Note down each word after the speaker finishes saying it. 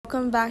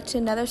welcome back to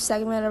another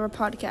segment of our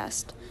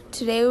podcast.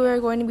 Today we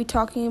are going to be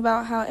talking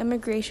about how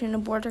immigration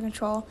and border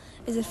control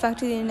is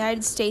affecting the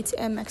United States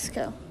and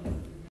Mexico.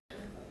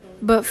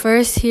 But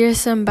first, here's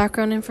some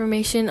background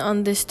information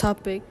on this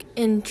topic.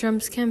 In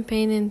Trump's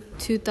campaign in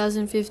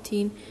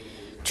 2015,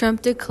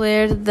 Trump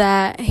declared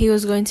that he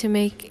was going to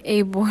make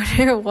a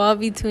border wall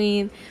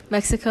between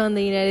Mexico and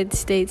the United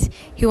States.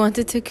 He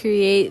wanted to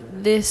create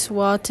this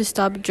wall to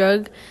stop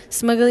drug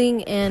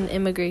smuggling and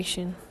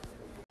immigration.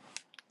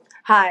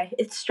 Hi,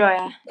 it's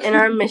Joya. In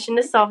our mission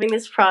to solving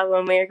this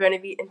problem, we are going to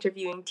be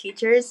interviewing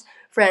teachers,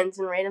 friends,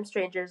 and random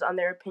strangers on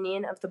their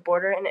opinion of the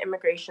border and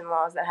immigration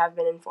laws that have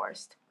been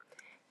enforced.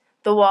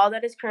 The wall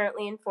that is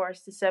currently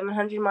enforced is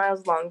 700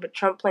 miles long, but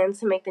Trump plans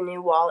to make the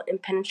new wall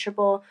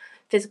impenetrable,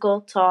 physical,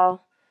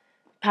 tall,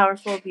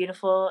 powerful,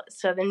 beautiful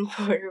southern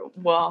border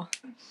wall.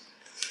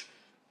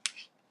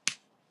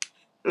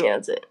 Yeah,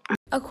 that's it.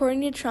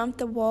 According to Trump,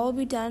 the wall will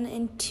be done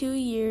in 2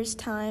 years'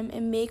 time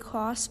and may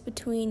cost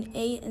between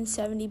 $8 and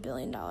 $70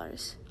 billion.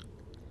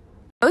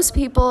 Most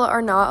people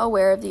are not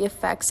aware of the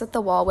effects that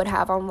the wall would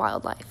have on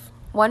wildlife.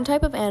 One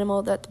type of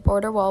animal that the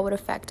border wall would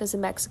affect is a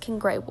Mexican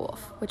gray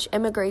wolf, which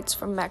immigrates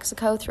from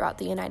Mexico throughout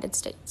the United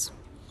States.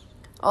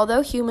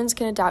 Although humans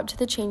can adapt to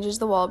the changes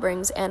the wall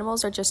brings,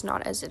 animals are just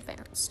not as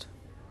advanced.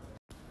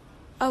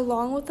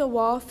 Along with the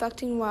wall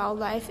affecting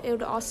wildlife, it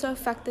would also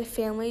affect the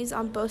families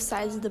on both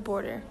sides of the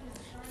border.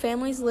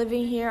 Families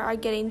living here are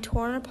getting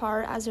torn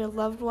apart as their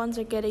loved ones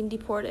are getting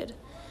deported.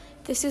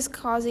 This is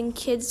causing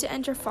kids to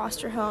enter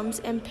foster homes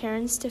and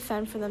parents to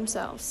fend for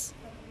themselves.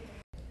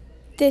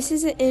 This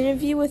is an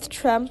interview with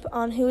Trump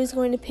on who is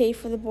going to pay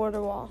for the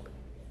border wall.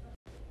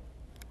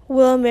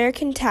 Will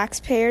American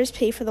taxpayers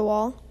pay for the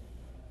wall?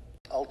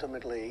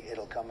 Ultimately,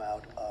 it'll come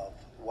out of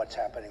what's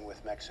happening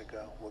with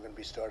Mexico. We're going to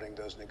be starting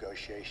those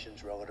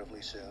negotiations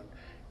relatively soon,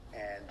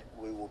 and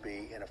we will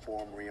be in a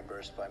form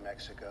reimbursed by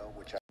Mexico,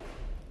 which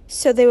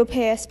So they will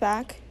pay us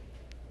back?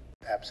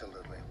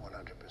 Absolutely,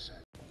 100%.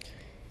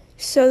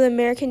 So the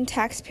American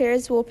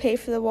taxpayers will pay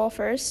for the wall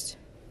first?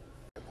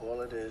 All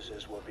it is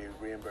we'll be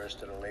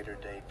reimbursed at a later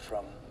date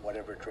from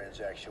whatever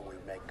transaction we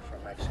make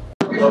from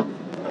Mexico.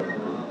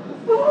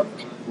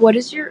 What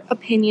is your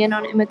opinion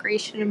on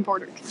immigration and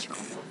border control?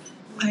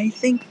 I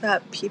think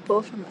that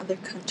people from other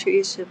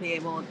countries should be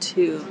able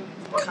to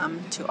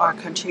come to our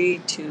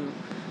country to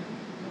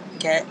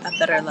get a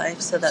better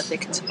life so that they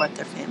can support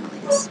their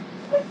families.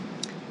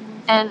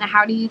 And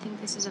how do you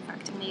think this is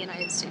affecting the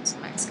United States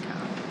and Mexico?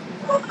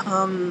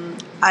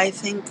 I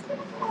think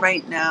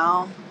right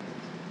now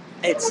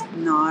it's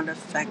not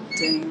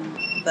affecting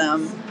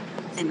them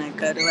in a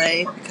good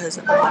way because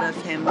a lot of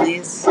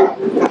families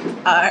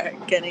are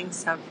getting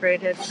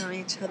separated from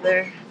each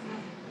other,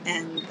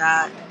 and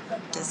that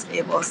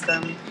disables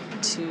them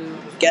to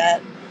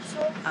get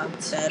a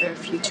better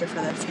future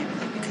for their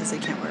family because they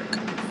can't work.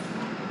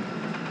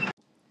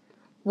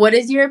 What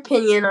is your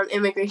opinion on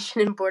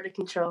immigration and border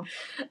control?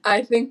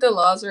 I think the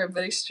laws are a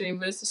bit extreme,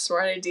 but it's a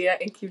smart idea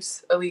and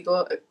keeps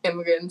illegal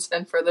immigrants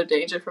and further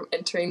danger from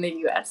entering the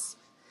U.S.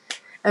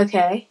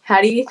 Okay,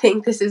 how do you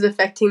think this is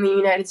affecting the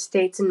United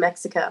States and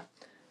Mexico?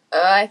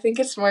 I think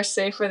it's more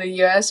safe for the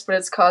U.S., but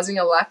it's causing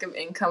a lack of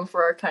income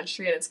for our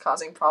country, and it's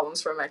causing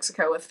problems for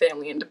Mexico with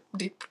family and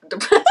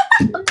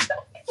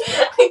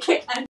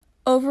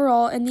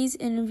Overall, in these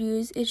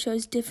interviews, it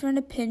shows different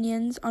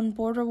opinions on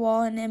border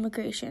wall and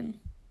immigration.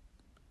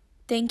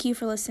 Thank you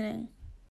for listening.